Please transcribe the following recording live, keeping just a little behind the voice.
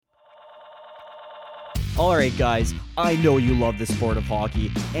All right, guys, I know you love the sport of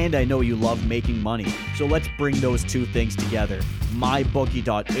hockey, and I know you love making money. So let's bring those two things together.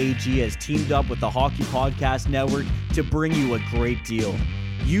 MyBookie.ag has teamed up with the Hockey Podcast Network to bring you a great deal.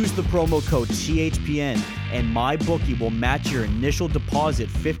 Use the promo code THPN, and MyBookie will match your initial deposit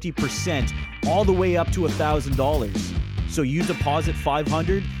 50% all the way up to $1,000. So you deposit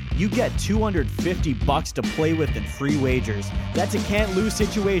 $500, you get $250 to play with in free wagers. That's a can't-lose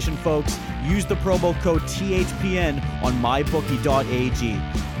situation, folks. Use the promo code THPN on MyBookie.ag.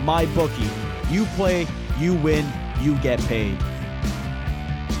 MyBookie. You play, you win, you get paid.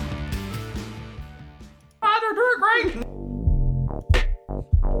 They're doing great!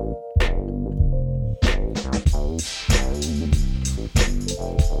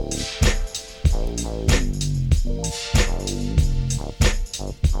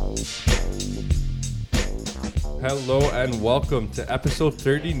 Hello and welcome to episode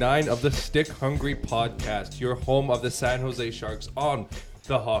 39 of the Stick Hungry Podcast, your home of the San Jose Sharks on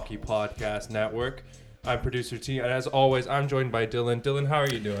the Hockey Podcast Network. I'm producer T, and as always, I'm joined by Dylan. Dylan, how are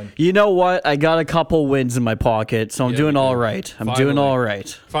you doing? You know what? I got a couple wins in my pocket, so I'm doing all right. Doing all right.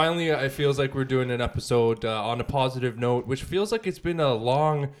 Finally, it feels like we're doing an episode on a positive note, which feels like it's been a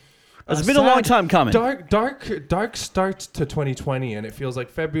long... It's been a long time coming. Dark start to 2020, and it feels like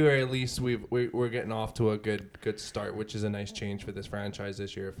February at least we're getting off to a good start, which is a nice change for this franchise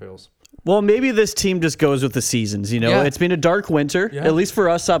this year. It feels. Well, maybe this team just goes with the seasons. Yeah. It's been a dark winter, at least for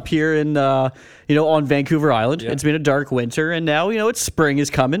us up here in on Vancouver Island. Yeah. It's been a dark winter, and now it's spring is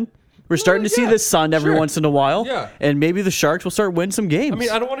coming. We're starting to see the sun every once in a while, and maybe the Sharks will start winning some games. I mean,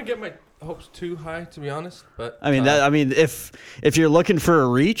 I don't want to get my hopes too high, to be honest, but if you're looking for a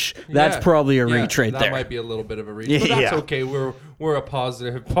reach, that's probably a reach right there. That might be a little bit of a reach, but that's okay. We're a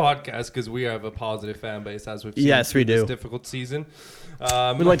positive podcast because we have a positive fan base, as we've seen we do. This difficult season.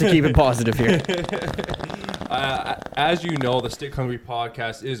 We'd like to keep it positive here. As you know, the Stick Hungry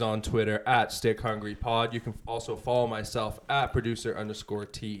Podcast is on Twitter at StickHungryPod. You can also follow myself at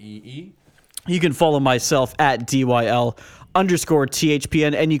producer_TEE. You can follow myself at DYL_THPN,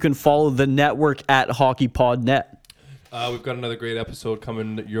 and you can follow the network at HockeyPodNet. We've got another great episode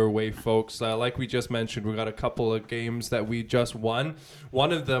coming your way, folks. Like we just mentioned, we got a couple of games that we just won.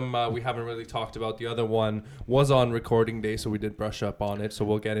 One of them we haven't really talked about. The other one was on recording day, so we did brush up on it, so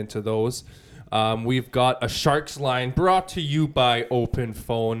we'll get into those. We've got a Sharks line brought to you by Open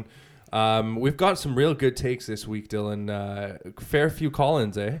Phone. We've got some real good takes this week, Dylan. Fair few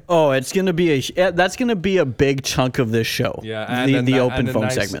call-ins, eh? Oh, it's gonna be that's gonna be a big chunk of this show. Yeah, and the Open Phone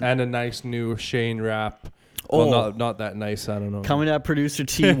segment, and a nice new Shane rap. Oh, well, not that nice. I don't know. Coming at producer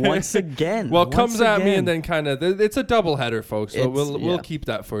T once again. Well, comes at me and then kind of. It's a double header, folks. So we'll keep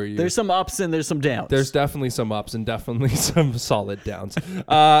that for you. There's some ups and there's some downs. There's definitely some ups and definitely some solid downs.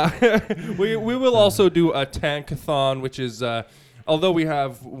 We will also do a tankathon, which is. Although we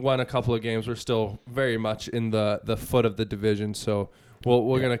have won a couple of games, we're still very much in the foot of the division. So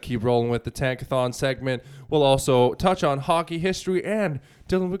we're going to keep rolling with the Tankathon segment. We'll also touch on hockey history. And,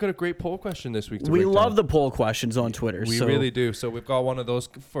 Dylan, we've got a great poll question this week. We love the poll questions on Twitter. We really do. So we've got one of those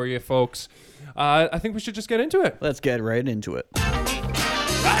for you, folks. I think we should just get into it. Let's get right into it.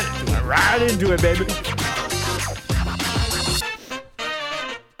 Right into it, baby.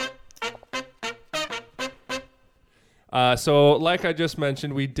 So, like I just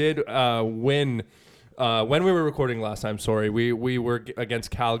mentioned, we did win when we were recording last time. Sorry, we were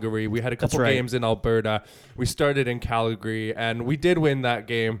against Calgary. We had a couple games in Alberta. We started in Calgary, and we did win that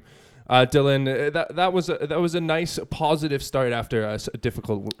game. Dylan, that was a nice positive start after a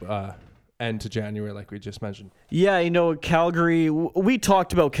difficult end to January, like we just mentioned. Yeah, Calgary. We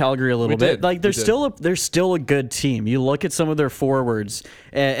talked about Calgary a little bit. Like they're still a good team. You look at some of their forwards,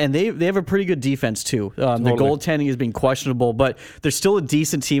 and they have a pretty good defense too. Their goaltending has been questionable, but they're still a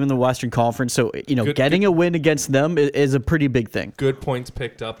decent team in the Western Conference. So getting a win against them is a pretty big thing. Good points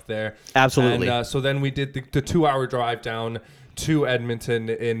picked up there. Absolutely. And so then we did the 2-hour drive down to Edmonton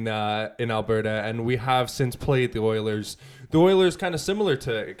in Alberta, and we have since played the Oilers. The Oilers, kind of similar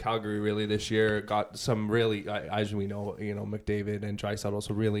to Calgary, really this year, got some really, as we know, McDavid and Draisaitl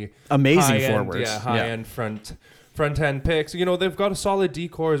also really amazing forwards, high-end front end picks. They've got a solid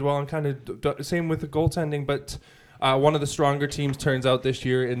decor as well, and kind of same with the goaltending. But one of the stronger teams turns out this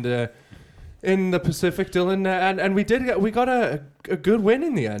year in the Pacific, Dylan, and we got a good win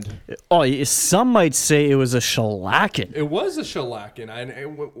in the end. Oh, some might say it was a shellacking. It was a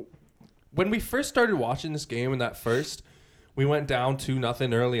shellacking. When we first started watching this game in that first, we went down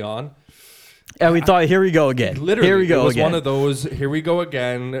 2-0 early on. And we thought, here we go again. Literally, here we go it was again. one of those, here we go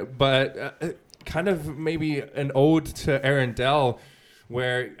again. But kind of maybe an ode to Aaron Dell.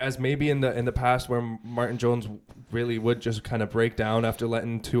 Whereas maybe in the past where Martin Jones really would just kind of break down after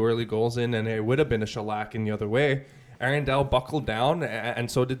letting 2 early goals in, and it would have been a shellacking the other way. Aaron Dell buckled down, and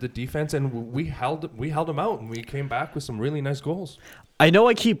so did the defense, and we held him out, and we came back with some really nice goals. I know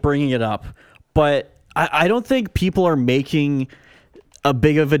I keep bringing it up, but I don't think people are making a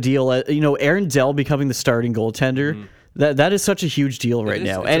big of a deal. Aaron Dell becoming the starting goaltender. Mm-hmm. That is such a huge deal right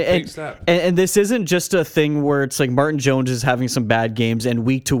now. And this isn't just a thing where it's like Martin Jones is having some bad games and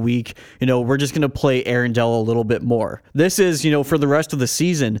week to week, we're just going to play Aaron Dell a little bit more. This is, for the rest of the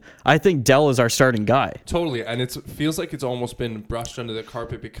season, I think Dell is our starting guy. Totally. And it feels like it's almost been brushed under the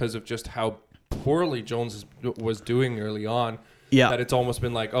carpet because of just how poorly Jones was doing early on. Yeah. That it's almost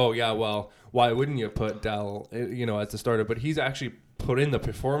been like, oh, yeah, well, why wouldn't you put Dell, as the starter? But he's actually put in the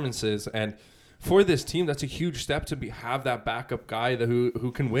performances, and for this team, that's a huge step to have that backup guy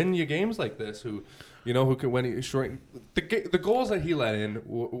who can win you games like this, who can win. The goals that he let in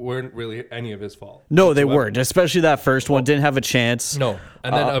weren't really any of his fault. No, they weren't. Especially that first one, didn't have a chance. No,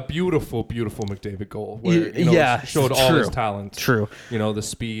 and then a beautiful, beautiful McDavid goal where showed all his talent. True. The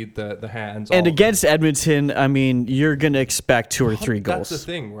speed, the hands. And against Edmonton, I mean, you're gonna expect 2 or 3 goals. That's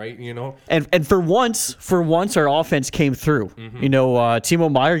the thing, right? And for once, our offense came through. Mm-hmm.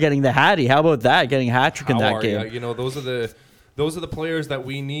 Timo Meier getting the hattie. How about that? Getting a hat trick in that game. Those are the players that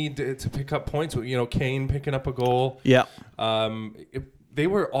we need to pick up points. Kane picking up a goal. Yeah. They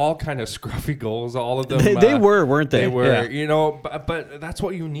were all kind of scruffy goals. All of them. They were, weren't they? They were. Yeah. But that's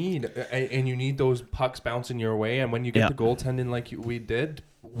what you need, and you need those pucks bouncing your way. And when you get the goaltending like we did,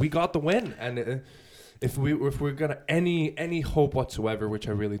 we got the win. And if we're gonna any hope whatsoever, which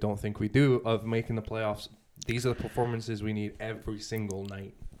I really don't think we do, of making the playoffs, these are the performances we need every single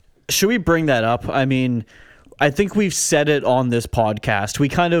night. Should we bring that up? I mean, I think we've said it on this podcast. We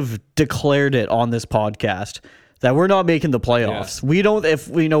kind of declared it on this podcast that we're not making the playoffs. Yeah. We don't. If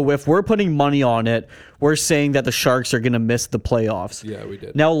we're putting money on it, we're saying that the Sharks are going to miss the playoffs. Yeah, we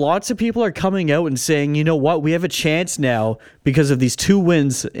did. Now, lots of people are coming out and saying, you know what, we have a chance now because of these 2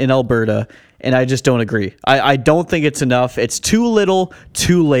 wins in Alberta, and I just don't agree. I don't think it's enough. It's too little,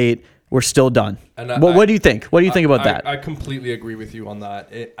 too late. We're still done. And what do you think? What do you think about that? I completely agree with you on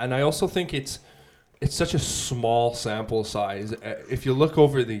that. And I also think it's such a small sample size. If you look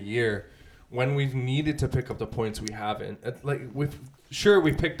over the year, when we've needed to pick up the points, we haven't.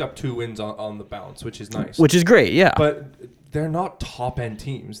 We picked up 2 wins on the bounce, which is nice. Which is great, yeah. But they're not top-end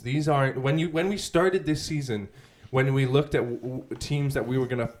teams. These aren't... When we started this season, when we looked at teams that we were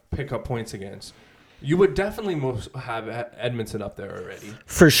going to pick up points against, you would definitely have Edmonton up there already.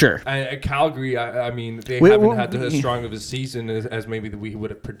 For sure. And Calgary, I mean, they haven't had as strong of a season as maybe we would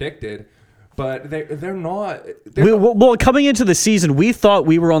have predicted. But they're not. Well, coming into the season, we thought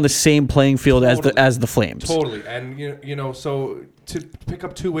we were on the same playing field as the Flames. Totally. And, so to pick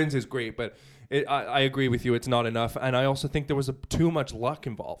up 2 wins is great. But I agree with you. It's not enough. And I also think there was too much luck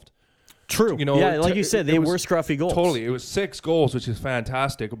involved. True. Yeah, like you said, they were scruffy goals. Totally. It was 6 goals, which is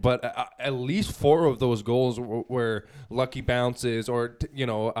fantastic. But at least 4 of those goals were lucky bounces or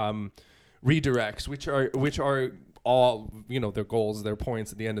redirects, which are all their goals, their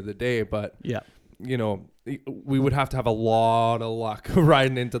points at the end of the day. But we would have to have a lot of luck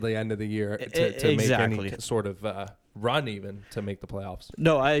riding into the end of the year to make any sort of run even to make the playoffs.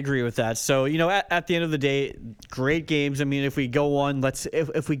 No, I agree with that. So, at the end of the day, great games. I mean, if we go on,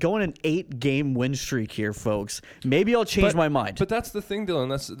 if we go on an 8-game win streak here, folks, maybe I'll change my mind. But that's the thing,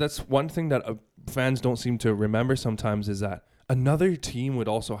 Dylan. That's one thing that fans don't seem to remember sometimes is that another team would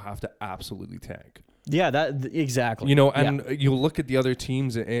also have to absolutely tank. Yeah, that exactly. You look at the other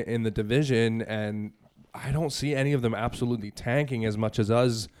teams in the division, and I don't see any of them absolutely tanking as much as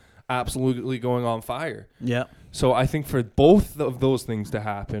us absolutely going on fire. Yeah. So I think for both of those things to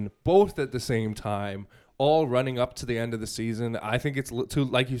happen, both at the same time, all running up to the end of the season, I think it's too,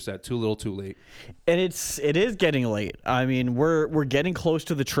 like you said, too little, too late. And it is getting late. I mean, we're getting close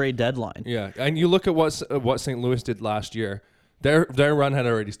to the trade deadline. Yeah, and you look at what St. Louis did last year. Their run had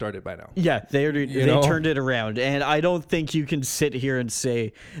already started by now. Yeah, they turned it around, and I don't think you can sit here and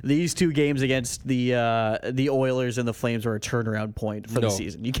say these 2 games against the Oilers and the Flames were a turnaround point for the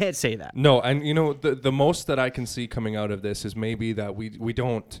season. You can't say that. No, and the most that I can see coming out of this is maybe that we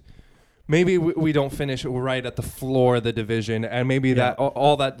don't finish right at the floor of the division, and maybe that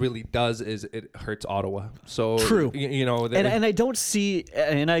all that really does is it hurts Ottawa. So true, and I don't see,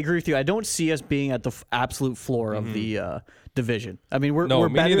 and I agree with you. I don't see us being at the absolute floor of the division. I mean, we're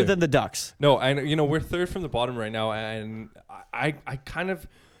better than the Ducks. No, and we're 3rd from the bottom right now, and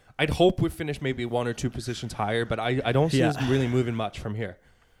I'd hope we finish maybe 1 or 2 positions higher, but I don't see us really moving much from here.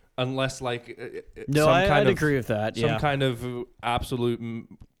 unless like no, I'd agree with that. Some kind of absolute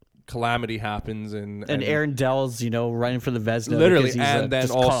calamity happens, and Aaron Dell's running for the Vezina literally, because he's and then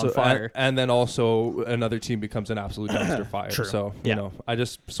just caught on also fire. and then also another team becomes an absolute dumpster fire. True. So Yeah. I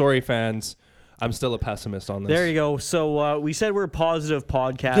just sorry fans. I'm still a pessimist on this. There you go. So we said we're a positive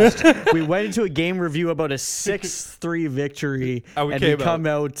podcast. We went into a game review about a 6-3 victory, and we come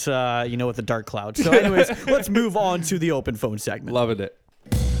out, with a dark cloud. So anyways, let's move on to the open phone segment. Loving it.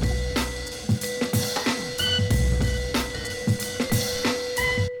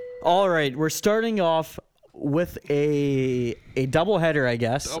 All right, we're starting off with a doubleheader, I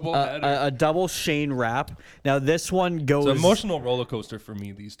guess. A double Shane wrap. Now this one goes. It's an emotional roller coaster for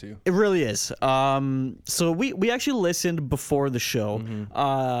me. These two. It really is. So we actually listened before the show. Mm-hmm.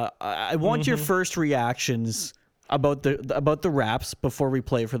 I want your first reactions about the wraps before we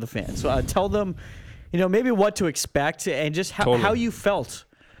play for the fans. So tell them, maybe what to expect and just how you felt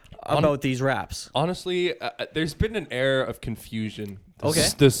about these wraps. Honestly, there's been an air of confusion.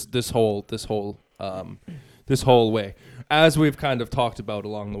 This whole way, as we've kind of talked about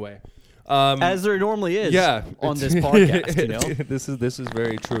along the way, as there normally is. On this podcast, this is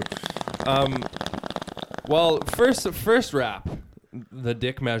very true. Well, first wrap, the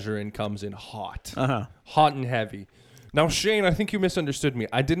dick measuring comes in hot, hot and heavy. Now, Shane, I think you misunderstood me.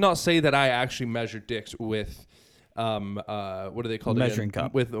 I did not say that I actually measured dicks with, what do they call it? Measuring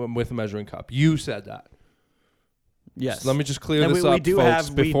cup. With a measuring cup. You said that. Yes. So let me just clear this up, folks,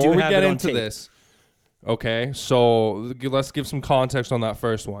 before we get into this. Okay, so let's give some context on that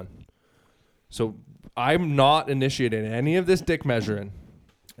first one. So I'm not initiating any of this dick measuring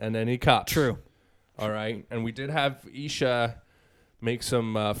and any cups. True. All right, and we did have Isha make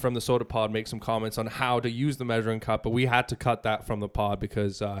some from the Soda Pod make some comments on how to use the measuring cup, but we had to cut that from the pod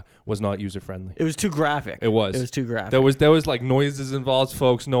because was not user friendly. It was too graphic. It was too graphic. There was like noises involved,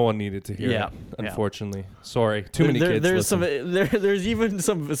 folks. No one needed to hear it. Unfortunately, sorry. Too many kids. There's even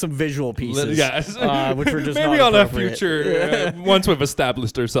some visual pieces. Which were just maybe not on a future once we've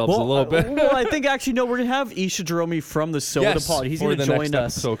established ourselves a little bit. Well, I think actually we're gonna have Isha Jerome from the Soda Pod. He's gonna join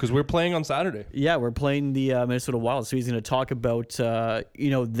us. So because we're playing on Saturday. Yeah, we're playing the Minnesota Wild, so he's gonna talk about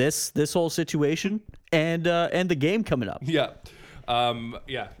this whole situation and the game coming up. Yeah.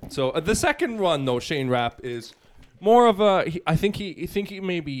 So the second one though, Shane Rapp is more of I think he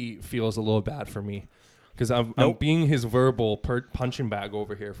maybe feels a little bad for me because I'm being his verbal punching bag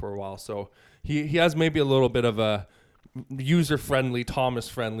over here for a while. So he has maybe a little bit of a user friendly, Thomas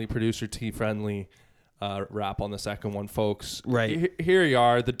friendly, producer T friendly rap on the second one, folks. Right. Here you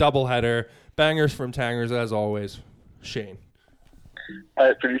are, the doubleheader, bangers from tangers as always. Shane. All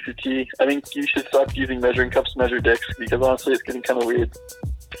right, Producer T, I think you should stop using measuring cups to measure dicks because honestly it's getting kind of weird.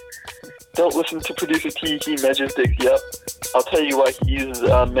 Don't listen to Producer T, he measures dicks, yep. I'll tell you why he uses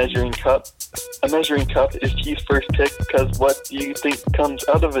a measuring cup. A measuring cup is T's first pick because what do you think comes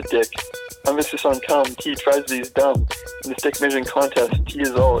out of a dick? Emphasis on cum, T tries these dumb. In the stick measuring contest, T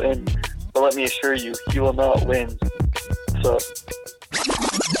is all in. But let me assure you, he will not win. So.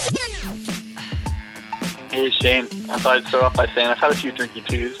 Hey Shane, I thought I'd start off by saying I've had a few drinky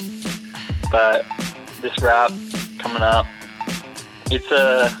twos, but this rap coming up,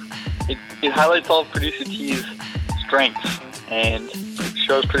 it highlights all of Producer T's strengths and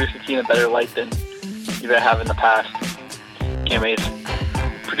shows Producer T in a better light than you've ever have in the past. Anyways,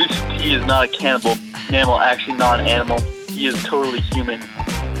 Producer T is not a cannibal, actually not an animal. He is totally human.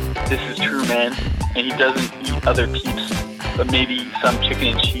 This is true, man, and he doesn't eat other peeps, but maybe some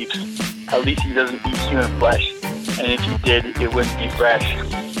chicken and sheep. At least he doesn't eat human flesh, and if he did, it wouldn't be fresh.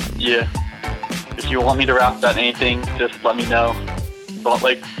 Yeah. If you want me to rap about anything, just let me know. But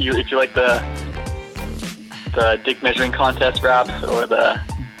if you like the dick measuring contest raps or the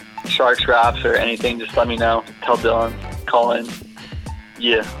sharks raps or anything, just let me know. Tell Dylan, call in.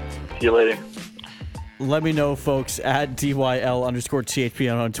 Yeah. See you later. Let me know, folks, at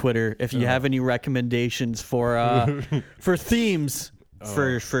DYL_THPN on Twitter if you have any recommendations for themes.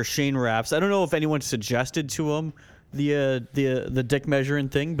 For Shane Raps. I don't know if anyone suggested to him the dick measuring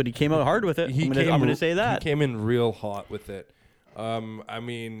thing, but he came out hard with it. I'm gonna say that. He came in real hot with it.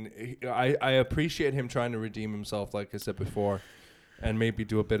 I appreciate him trying to redeem himself, like I said before, and maybe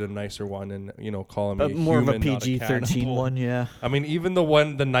do a bit of a nicer one and call him more human, of a PG-13 one, yeah. I mean, even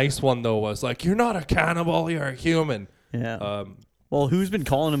the nice one though was like, you're not a cannibal, you're a human. Yeah. Well, who's been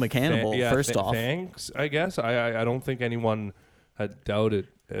calling him a cannibal? First off, thanks. I guess I don't think anyone had doubted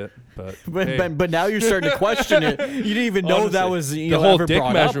it, but now you're starting to question it. You didn't even know that was the whole dick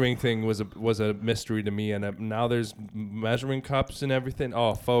measuring thing was a mystery to me, and now there's measuring cups and everything.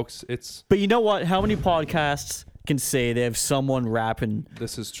 Oh, folks, it's. But you know what? How many podcasts can say they have someone rapping.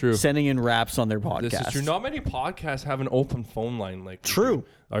 This is true. Sending in raps on their podcast. This is true. Not many podcasts have an open phone line like true.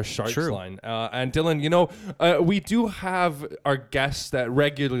 Our Sharks line. And Dylan, we do have our guests that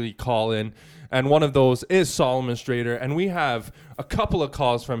regularly call in, and one of those is Solomon Strader, and we have a couple of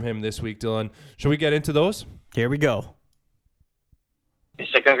calls from him this week, Dylan. Should we get into those? Here we go.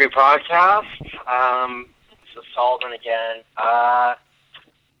 It's a great podcast. This is Solomon again.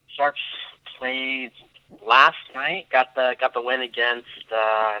 Sharks played last night. Got the win against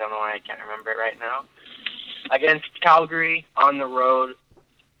I don't know why I can't remember it right now. Against Calgary on the road.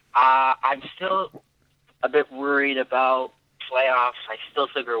 I'm still a bit worried about playoffs. I still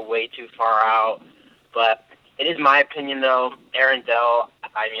think we're way too far out. But it is my opinion, though. Aaron Dell.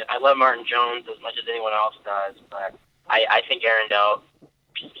 I mean, I love Martin Jones as much as anyone else does, but I think Aaron Dell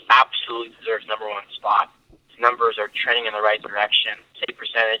absolutely deserves number one spot. His numbers are trending in the right direction. Save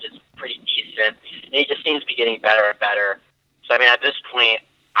percentage is pretty decent. And he just seems to be getting better and better. So, I mean, at this point,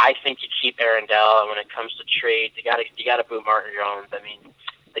 I think you keep Aaron Dell. And when it comes to trades, you gotta boot Martin Jones. I mean,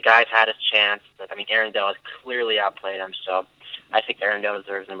 the guy's had his chance, but I mean, Aaron Dell has clearly outplayed him. So, I think Aaron Dell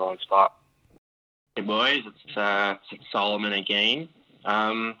deserves number one spot. Hey boys, it's Solomon again.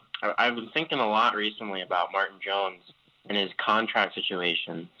 I've been thinking a lot recently about Martin Jones and his contract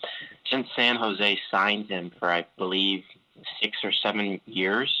situation. Since San Jose signed him for, I believe, 6 or 7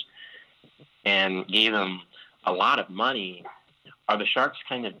 years and gave him a lot of money, are the Sharks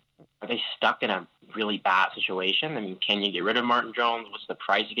are they stuck in a really bad situation? I mean, can you get rid of Martin Jones? What's the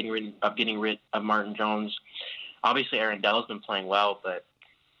price of getting rid of Martin Jones? Obviously, Aaron Dell's been playing well, but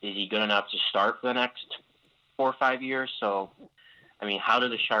is he good enough to start for the next 4 or 5 years? So, I mean, how do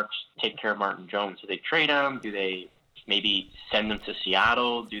the Sharks take care of Martin Jones? Do they trade him? Do they maybe send him to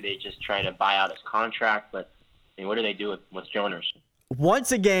Seattle? Do they just try to buy out his contract? But I mean, what do they do with Joners?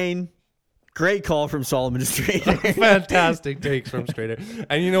 Once again, great call from Solomon Strader. Fantastic takes from Strader.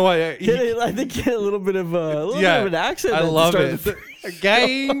 And you know what? I think he had a little bit of an accent. I love it.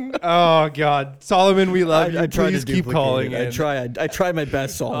 Gang. Oh God, Solomon, we love you. Please keep calling in. I try my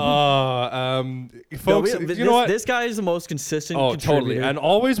best, Solomon. Folks, you know what? This guy is the most consistent. Oh, totally, and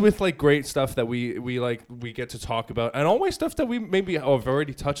always with like great stuff that we get to talk about, and always stuff that we maybe have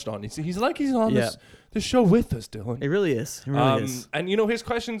already touched on. He's on this show with us, Dylan. It really is. It really is. And his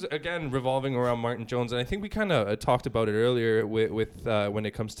questions again revolving around Martin Jones, and I think we kind of talked about it earlier with when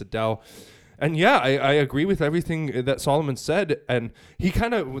it comes to Dell. And yeah, I agree with everything that Solomon said. And he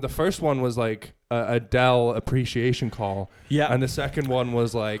the first one was like a Dell appreciation call. Yeah. And the second one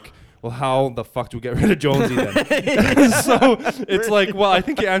was like, well, how the fuck do we get rid of Jonesy then? So it's like, well, I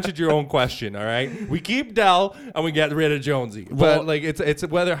think you answered your own question. All right, we keep Dell and we get rid of Jonesy, but like it's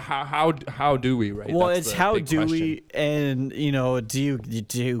whether how do we, right? Well, That's it's how do question. we, and do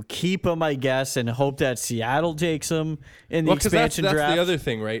you keep him, I guess, and hope that Seattle takes him in the expansion draft? That's the other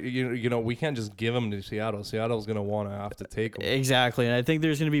thing, right? We can't just give him to Seattle. Seattle's gonna want to have to take him. Exactly, and I think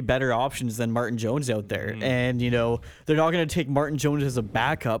there's gonna be better options than Martin Jones out there, and they're not gonna take Martin Jones as a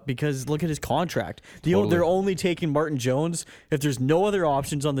backup because look at his contract. They're only taking Martin Jones if there's no other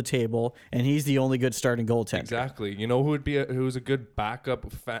options on the table, and he's the only good starting goaltender. Exactly. You know who's a good backup,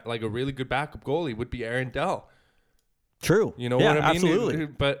 like a really good backup goalie would be Aaron Dell. True. You know what I mean? Absolutely.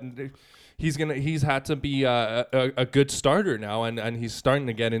 But he's had to be a good starter now, and he's starting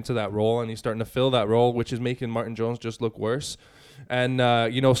to get into that role, and he's starting to fill that role, which is making Martin Jones just look worse. And,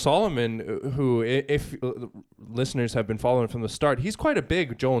 Solomon, who, if listeners have been following from the start, he's quite a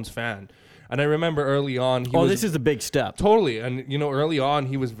big Jones fan. And I remember early on... this is a big step. Totally. And, early on,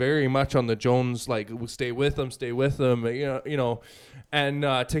 he was very much on the Jones, like, stay with him. And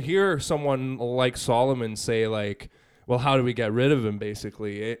to hear someone like Solomon say, like, well, how do we get rid of him,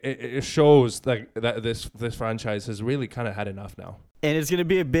 basically, it shows that this franchise has really kind of had enough now. And it's going to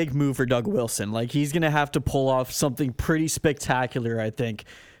be a big move for Doug Wilson. Like, he's going to have to pull off something pretty spectacular, I think,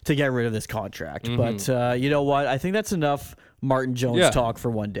 to get rid of this contract. Mm-hmm. But you know what? I think that's enough Martin Jones talk for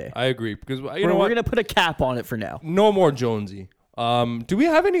one day. I agree. Because we're going to put a cap on it for now. No more Jonesy. Do we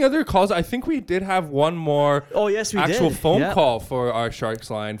have any other calls? I think we did have one more actual phone call for our Sharks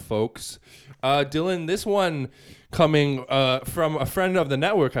line, folks. Dylan, this one... coming from a friend of the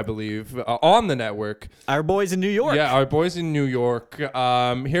network, I believe, on the network. Our boys in New York. Yeah, our boys in New York.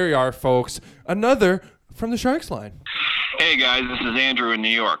 Here you are, folks. Another from the Sharks line. Hey, guys, this is Andrew in New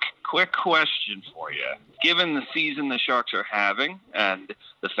York. Quick question for you. Given the season the Sharks are having and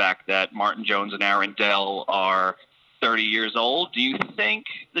the fact that Martin Jones and Aaron Dell are 30 years old, do you think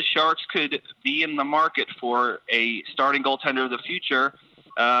the Sharks could be in the market for a starting goaltender of the future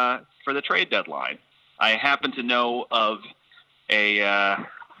for the trade deadline? I happen to know of a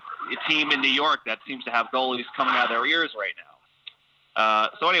a team in New York that seems to have goalies coming out of their ears right now.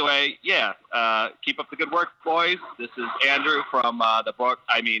 So anyway, keep up the good work, boys. This is Andrew from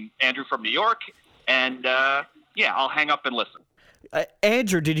Andrew from New York, and I'll hang up and listen.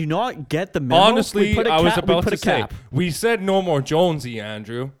 Andrew, did you not get the memo? Honestly, I was about to say, we said no more Jonesy,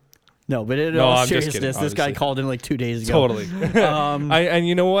 Andrew. No, but in all I'm just seriousness, kidding, this guy called in like 2 days ago. Totally. And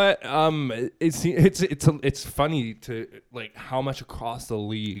you know what? It's funny to like how much across the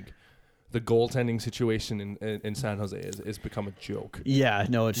league the goaltending situation in San Jose is become a joke. Yeah,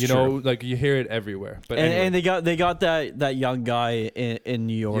 no, it's true. You know, like you hear it everywhere. But and they got that young guy in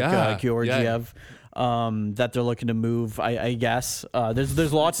New York, Georgiev. That they're looking to move, I guess.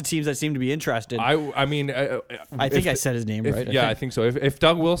 There's lots of teams that seem to be interested. I think I said his name right. I think so. If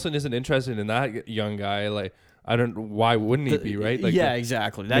Doug Wilson isn't interested in that young guy, like I don't. Why wouldn't he be, right? Like,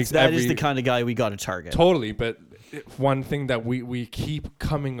 exactly. That is the kind of guy we got to target. Totally, but one thing that we keep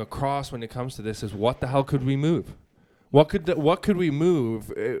coming across when it comes to this is what the hell could we move? What could we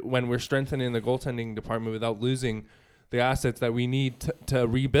move when we're strengthening the goaltending department without losing the assets that we need to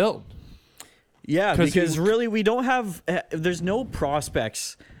rebuild? Yeah, because really we don't have. There's no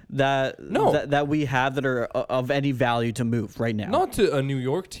prospects that we have that are of any value to move right now. Not to a New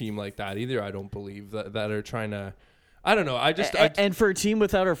York team like that either. I don't believe that are trying to. I don't know. And for a team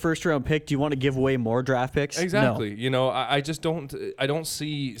without our first round pick, do you want to give away more draft picks? Exactly. No. You know, I just don't. I don't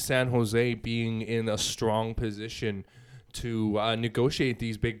see San Jose being in a strong position to negotiate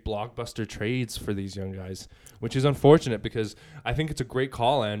these big blockbuster trades for these young guys, which is unfortunate because I think it's a great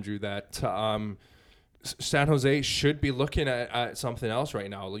call, Andrew, that San Jose should be looking at something else right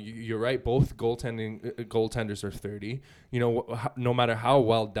now. You're right. Both goaltenders are 30. You know, no matter how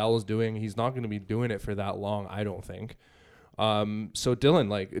well Dell's doing, he's not going to be doing it for that long, I don't think. So Dylan,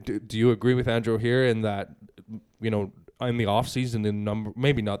 like, do you agree with Andrew here in that, you know, in the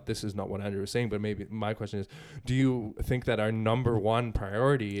offseason, this is not what Andrew was saying, but maybe my question is, do you think that our number one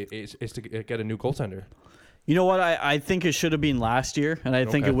priority is to get a new goaltender? You know what? I think it should have been last year, and I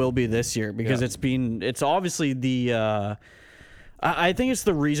think it will be this year because it's obviously the I think it's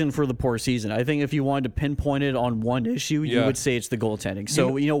the reason for the poor season. I think if you wanted to pinpoint it on one issue, you would say it's the goaltending.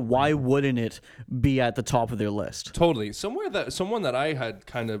 So, you know, why wouldn't it be at the top of their list? Totally. Someone that I had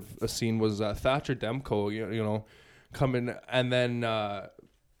kind of seen was Thatcher Demko, you know, coming, and then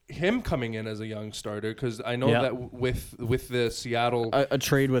him coming in as a young starter, because I know that with the Seattle a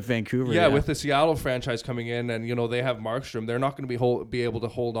trade with Vancouver, with the Seattle franchise coming in, and you know they have Markstrom, they're not going to be able to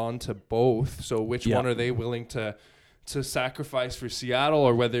hold on to both. So which one are they willing to sacrifice for Seattle,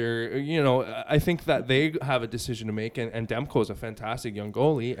 or whether, you know, I think that they have a decision to make, and Demko is a fantastic young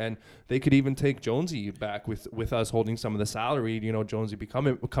goalie, and they could even take Jonesy back with us holding some of the salary. You know, Jonesy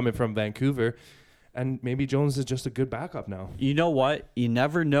coming from Vancouver. And maybe Jones is just a good backup now. You know what? You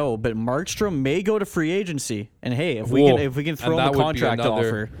never know. But Markstrom may go to free agency. And hey, if we can throw him a contract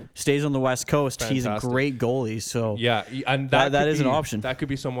offer, stays on the West Coast, fantastic. He's a great goalie. So yeah, and that is an option. That could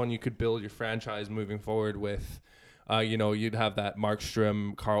be someone you could build your franchise moving forward with. You know, you'd have that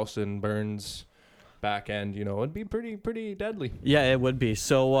Markstrom, Carlson, Burns back end, you know, it'd be pretty deadly. Yeah, it would be.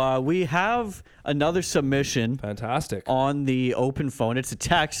 So we have another submission. Fantastic. On the open phone. It's a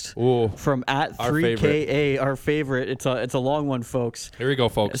text from at 3KA, our favorite. It's a long one, folks. Here we go,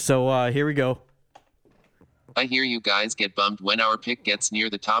 folks. So here we go. I hear you guys get bummed when our pick gets near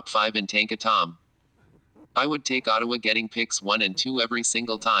the top 5 in Tank a Tom. I would take Ottawa getting picks 1 and 2 every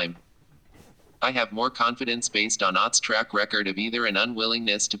single time. I have more confidence based on Ott's track record of either an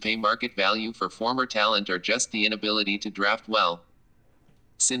unwillingness to pay market value for former talent or just the inability to draft well.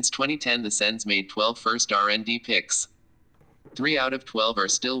 Since 2010, the Sens made 12 first R&D picks. 3 out of 12 are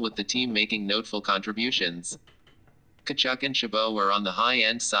still with the team, making notable contributions. Tkachuk and Chabot are on the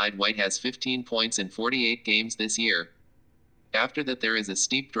high-end side. White has 15 points in 48 games this year. After that, there is a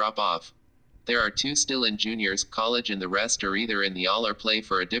steep drop-off. There are 2 still in juniors college, and the rest are either in the All or play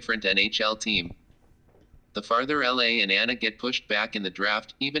for a different NHL team. The farther LA and Anna get pushed back in the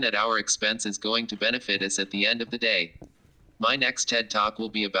draft, even at our expense, is going to benefit us at the end of the day. My next TED Talk will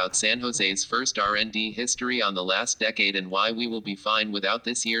be about San Jose's first R&D history on the last decade and why we will be fine without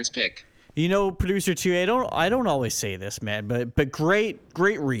this year's pick. You know, producer 2, I don't always say this, man, but great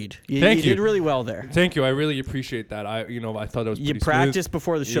read. You did really well there. Thank you. I really appreciate that. I thought it was pretty smooth. You practiced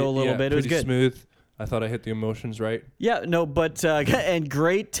before the show a little bit. It was good. Smooth. I thought I hit the emotions right. Yeah, no, but and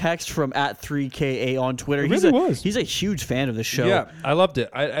great text from at 3KA on Twitter. He's a huge fan of the show. Yeah, I loved it.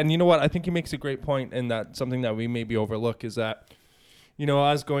 And you know what? I think he makes a great point, and that something that we maybe overlook is that, you know,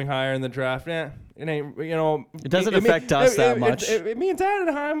 us going higher in the draft, it ain't, you know. It doesn't affect us that much. It means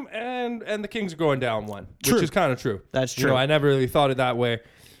Anaheim and the Kings are going down 1, which is kind of true. That's true. You know, I never really thought it that way.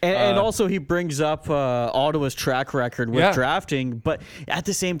 And also he brings up Ottawa's track record with drafting, but at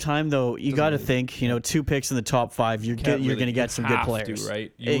the same time, though, you got to think, 2 picks in the top 5, you're going to get some good players.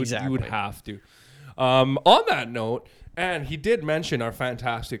 Right? Exactly. You would have to. On that note, and he did mention our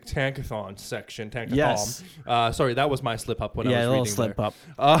fantastic Tankathon section. Tankathon. Yes. Sorry, that was my slip up when I was reading. Yeah, slip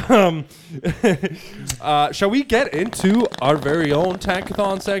up. Shall we get into our very own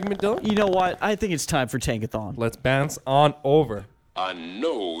Tankathon segment, Dylan? You know what? I think it's time for Tankathon. Let's bounce on over. I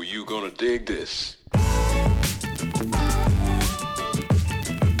know you're gonna dig this.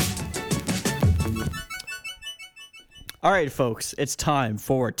 All right, folks, it's time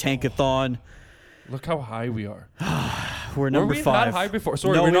for Tankathon. Look how high we are. We're number 5. That high before?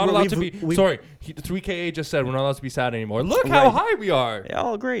 Sorry, No, we're not allowed to we've- be. we've- Sorry, 3KA just said we're not allowed to be sad anymore. Look how Right. high we are. Yeah,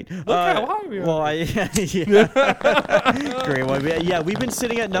 oh, great. Look how high we are. Well, yeah. Great one. Yeah, we've been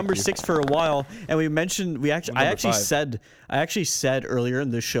sitting at number 6 for a while, and we mentioned I actually 5. said earlier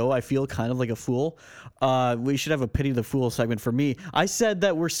in the show I feel kind of like a fool. We should have a pity the fool segment for me. I said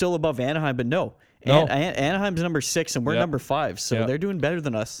that we're still above Anaheim, but no. No. Anaheim's number 6, and we're number 5, so they're doing better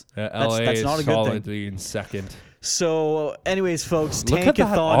than us. LA that's not is a good thing. solidly in second. So, anyways, folks, Look at that,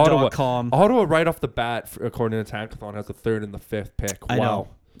 tankathon.com. Ottawa right off the bat, according to Tankathon, has the 3rd and the 5th pick. Wow.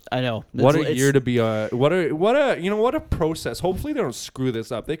 I know. What a year to be what a process. Hopefully they don't screw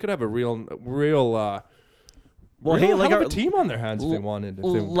this up. They could have a real a team on their hands if they wanted.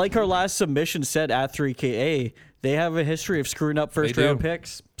 Like our last submission said at 3KA, they have a history of screwing up first round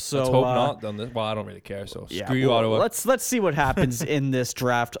picks. So let's hope not on this. Well, I don't really care. So screw you, Ottawa. Let's see what happens in this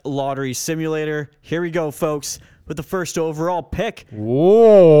draft lottery simulator. Here we go, folks, with the first overall pick.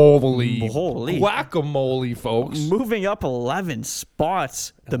 Holy guacamole, folks! Moving up 11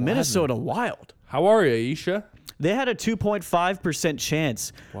 spots, the Minnesota Wild. How are you, Aisha? They had a 2.5%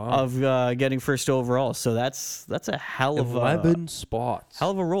 chance of getting first overall, so that's a hell of 11 spots.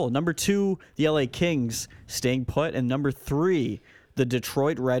 Hell of a roll. Number 2, the LA Kings staying put, and number 3, the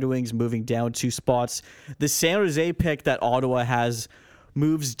Detroit Red Wings moving down 2 spots. The San Jose pick that Ottawa has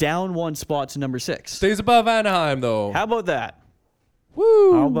moves down 1 spot to number 6. Stays above Anaheim though. How about that?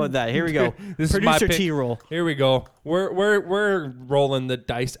 Woo! How about that? Here we go. This Producer is my pick. T-roll. Here we go. We're rolling the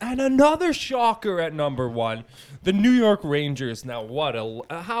dice, and another shocker at number 1, the New York Rangers. Now,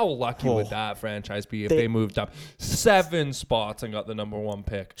 how lucky would that franchise be if they moved up 7 spots and got the number 1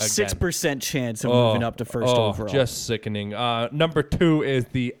 pick again? 6% chance of moving up to first overall. Just sickening. Number 2 is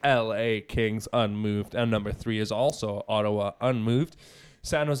the LA Kings unmoved, and number 3 is also Ottawa unmoved.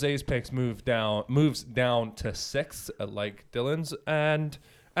 San Jose's picks moves down to 6, like Dylan's, and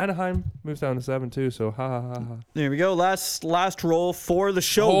Anaheim moves down to 7 too. So ha. There we go. Last roll for the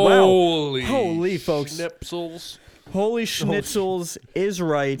show. Holy folks! Schnitzels. Holy schnitzels is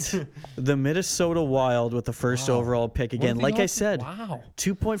right. The Minnesota Wild with the first overall pick again. Like I said,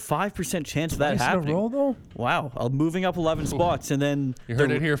 2.5% chance of that happening. Roll, though? Wow. Moving up 11 spots. And then you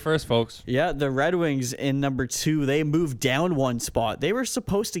heard it here first, folks. Yeah, the Red Wings in number 2, they moved down 1 spot. They were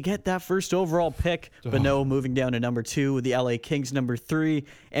supposed to get that first overall pick, but no, moving down to number 2. The LA Kings number 3.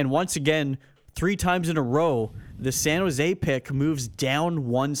 And once again, 3 times in a row, the San Jose pick moves down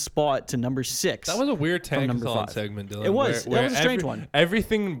 1 spot to number 6. That was a weird Tankathon segment, Dylan. It was. That was a strange one.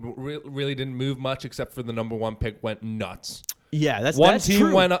 Everything really didn't move much except for the number 1 pick went nuts. Yeah, that's one team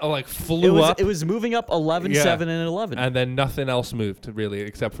true. went up, flew up. It was moving up 11, 7, and 11. And then nothing else moved, really,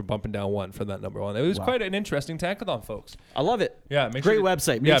 except for bumping down 1 for that number 1. It was quite an interesting Tankathon, folks. I love it. Yeah, great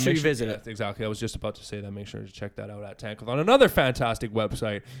website. Make sure you visit it. Exactly. I was just about to say that. Make sure to check that out at Tankathon. Another fantastic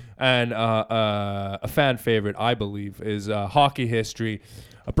website and a fan favorite, I believe, is Hockey History.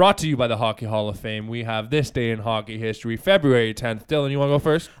 Brought to you by the Hockey Hall of Fame. We have this day in hockey history, February 10th. Dylan, you want to go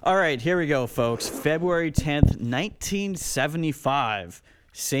first? All right, here we go, folks. February 10th, 1975.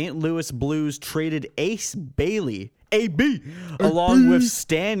 St. Louis Blues traded Ace Bailey, AB, along with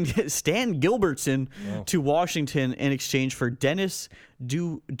Stan Gilbertson to Washington in exchange for Dennis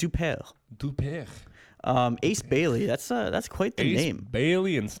Dupere. Ace Bailey, that's quite the name.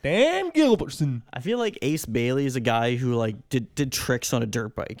 Bailey and Stan Gilbertson. I feel like Ace Bailey is a guy who did tricks on a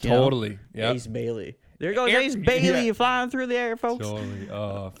dirt bike. Totally. Yeah. Ace Bailey. There goes Ace Bailey flying through the air, folks.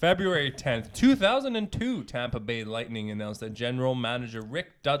 Totally. February 10th, 2002, Tampa Bay Lightning announced that general manager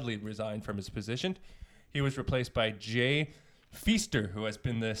Rick Dudley resigned from his position. He was replaced by Jay Feaster, who has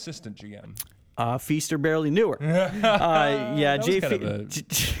been the assistant GM. Feaster barely knew her. Yeah, Jay Feaster.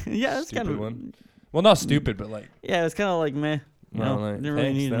 Yeah, that's kind of one. Well, not stupid, but yeah, it's kind of like meh. Didn't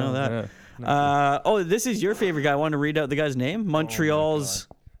really need to know that. Yeah. This is your favorite guy. I want to read out the guy's name. Montreal's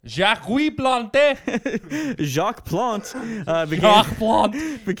Jacques-Louis Plante. Jacques Plante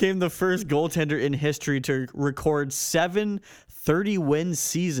became the first goaltender in history to record 7 30-win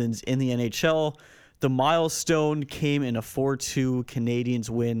seasons in the NHL. The milestone came in a 4-2 Canadiens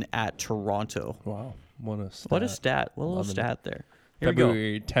win at Toronto. Wow. What a stat. What a stat. What a little stat there. Here we go.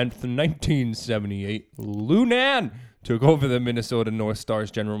 February 10th, 1978, Lou Nan took over the Minnesota North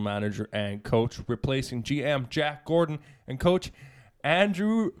Stars general manager and coach, replacing GM Jack Gordon and coach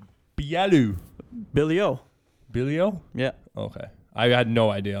Andrew Bialou. Billy-O. Billy-O? Yeah. Okay. I had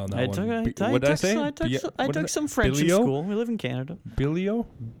no idea on that one. What did I say? I took some French in school. We live in Canada. Billy-O?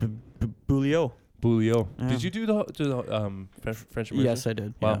 Billy-O. Bulio. Yeah. Did you do the French immersion? Yes, I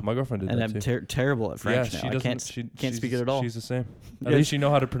did. Wow, yeah. my girlfriend did and that too. I'm terrible at French now. I can't speak it at all. She's the same. At least you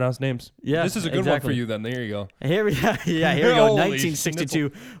know how to pronounce names. Yeah, this is a good one for you then. There you go. Here we go. Here we go. 1962.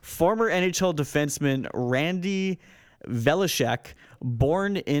 Former NHL defenseman Randy Velishek,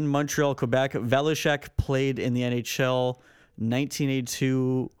 born in Montreal, Quebec. Velishek played in the NHL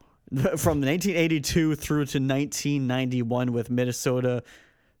 1982 from 1982 through to 1991 with Minnesota,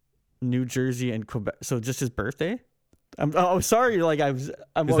 New Jersey, and Quebec. So just his birthday? I'm sorry. Like I was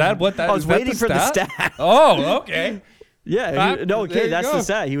waiting for the stat. Oh, okay. Yeah. Okay, that's the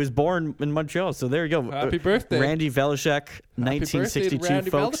stat. He was born in Montreal. So there you go. Happy birthday, Randy Velishek, 1962, Randy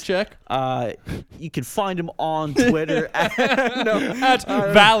folks. Velishek. You can find him on Twitter at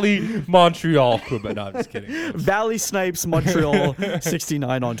Valley Montreal. Quebec. No, I'm just kidding. Valley Snipes Montreal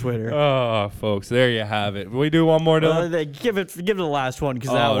 69 on Twitter. Oh, folks, there you have it. We do one more. Give it the last one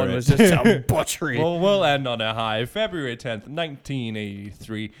because that one was just a butchery. Well, we'll end on a high. February 10th,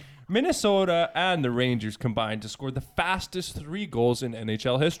 1983. Minnesota and the Rangers combined to score the fastest 3 goals in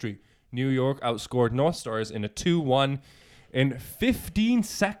NHL history. New York outscored North Stars in a 2-1 in 15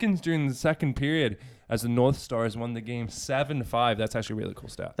 seconds during the second period as the North Stars won the game 7-5. That's actually a really cool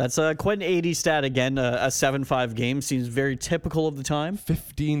stat. That's quite an 80 stat again. A 7-5 game seems very typical of the time.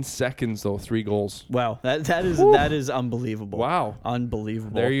 15 seconds though, 3 goals. Wow, that is unbelievable. Wow,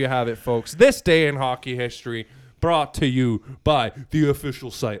 unbelievable. There you have it, folks. This day in hockey history. Brought to you by the official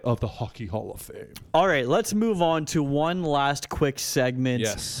site of the Hockey Hall of Fame. All right, let's move on to one last quick segment.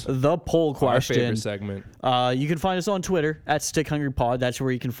 Yes. The poll question. Our favorite segment. You can find us on Twitter at StickHungryPod. That's where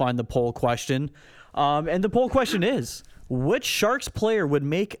you can find the poll question. And the poll question is, which Sharks player would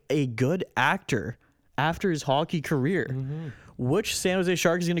make a good actor after his hockey career? Mm-hmm. Which San Jose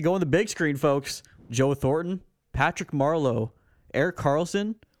Shark is going to go on the big screen, folks? Joe Thornton, Patrick Marleau, Erik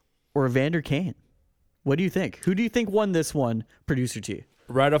Karlsson, or Evander Kane? What do you think? Who do you think won this one, Producer T?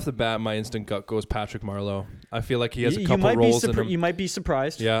 Right off the bat, my instant gut goes Patrick Marleau. I feel like he has a couple roles in him. You might be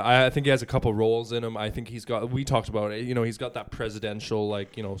surprised. Yeah, I think he has a couple roles in him. I think he's got, we talked about it, he's got that presidential,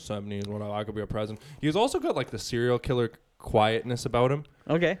 70s, whatever, I could be a president. He's also got, the serial killer quietness about him.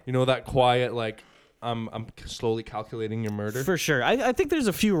 Okay. That quiet, I'm slowly calculating your murder. For sure. I think there's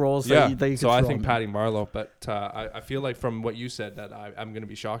a few roles that you could so I think Patty Marleau, but I feel like from what you said that I'm going to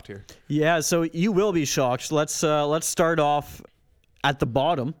be shocked here. Yeah, so you will be shocked. Let's start off at the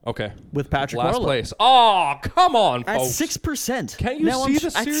bottom. Okay. With Patrick Last Marleau. place. Oh, come on, at folks. 6%. Can't you see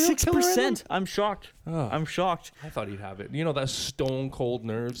the serial at 6%? killer in him? I'm shocked. Oh. I'm shocked. I thought he'd have it. That stone cold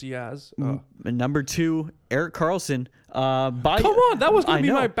nerves he has. And number 2, Erik Karlsson. Come on, that was going to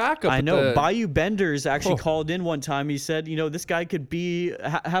be my backup. I know. Bayou Benders actually called in one time. He said, this guy could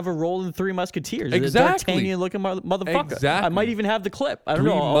have a role in Three Musketeers. Exactly. A D'Artagnan-looking motherfucker. Exactly. I might even have the clip. I don't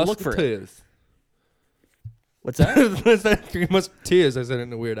know. I'll look for it. What's that? Three Musketeers. I said it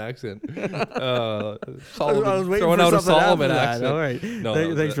in a weird accent. I was waiting throwing for out a Solomon accent. All right.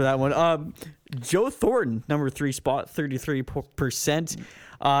 No, thanks for that one. Joe Thornton, number 3 spot, 33%.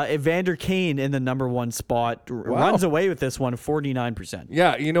 Evander Kane in the number 1 spot runs away with this one, 49%.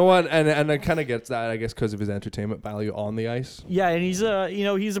 Yeah, you know what, and I kind of gets that, I guess, because of his entertainment value on the ice. Yeah, and he's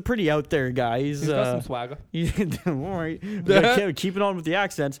a pretty out there guy. He's got some swagger. All right, keep it on with the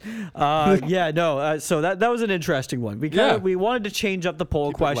accents. So that was an interesting one. We wanted to change up the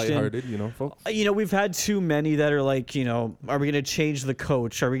poll question. Lighthearted, folks. We've had too many that are like, are we going to change the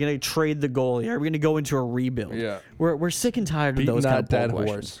coach? Are we going to trade the goalie? Are we going to go into a rebuild? Yeah, we're sick and tired of those kind of poll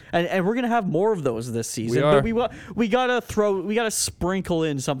questions. And we're gonna have more of those this season. But we gotta sprinkle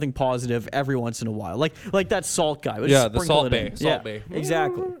in something positive every once in a while, like that Salt guy. The Salt Bay. Salt Bay.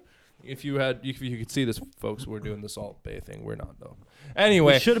 Exactly. If you could see this, folks, we're doing the Salt Bay thing. We're not though.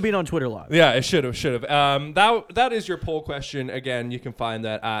 Anyway, it should have been on Twitter Live. Yeah, it should have. That is your poll question. Again, you can find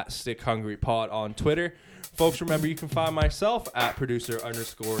that at StickHungryPod on Twitter. Folks, remember, you can find myself at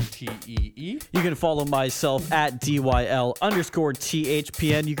producer_TEE. You can follow myself at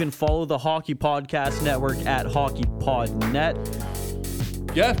DYL_THPN. You can follow the Hockey Podcast Network at HockeyPodNet.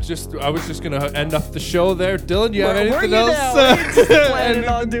 Yeah, I was just gonna end up the show there. Dylan, you have anything Now. else? Just planning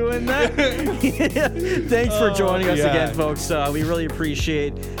on doing that. Thanks for joining us again, folks. We really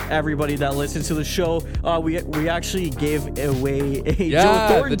appreciate everybody that listens to the show. We actually gave away a Joe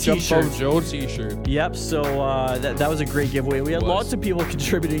Thornton t-shirt. Jumbo Joe t-shirt. Yep. So that was a great giveaway. We had lots of people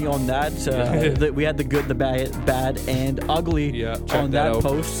contributing on that. We had the good, the bad, and ugly on that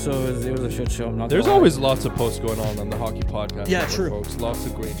post. So it was a shit show. There's always lots of posts going on the Hockey Podcast. Yeah, true. Folks. Lots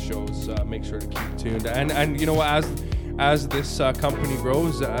of great shows. Make sure to keep tuned. And you know, as this company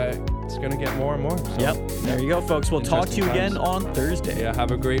grows, it's going to get more and more. So, yep. There you go, folks. We'll talk to you again on Thursday. Yeah,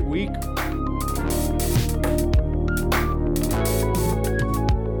 have a great week.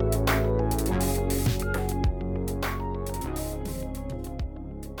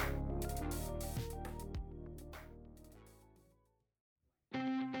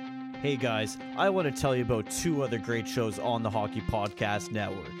 Hey guys, I want to tell you about two other great shows on the Hockey Podcast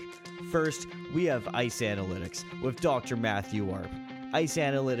Network. First, we have Ice Analytics with Dr. Matthew Arp. Ice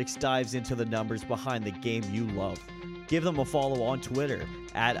Analytics dives into the numbers behind the game you love. Give them a follow on Twitter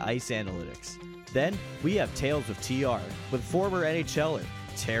 @Ice Analytics. Then, we have Tales of TR with former NHLer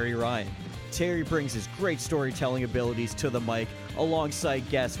Terry Ryan. Terry brings his great storytelling abilities to the mic alongside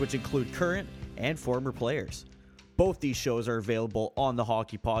guests which include current and former players. Both these shows are available on the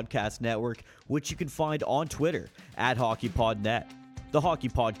Hockey Podcast Network, which you can find on Twitter @HockeyPodNet. The Hockey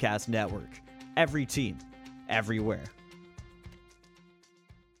Podcast Network. Every team, everywhere.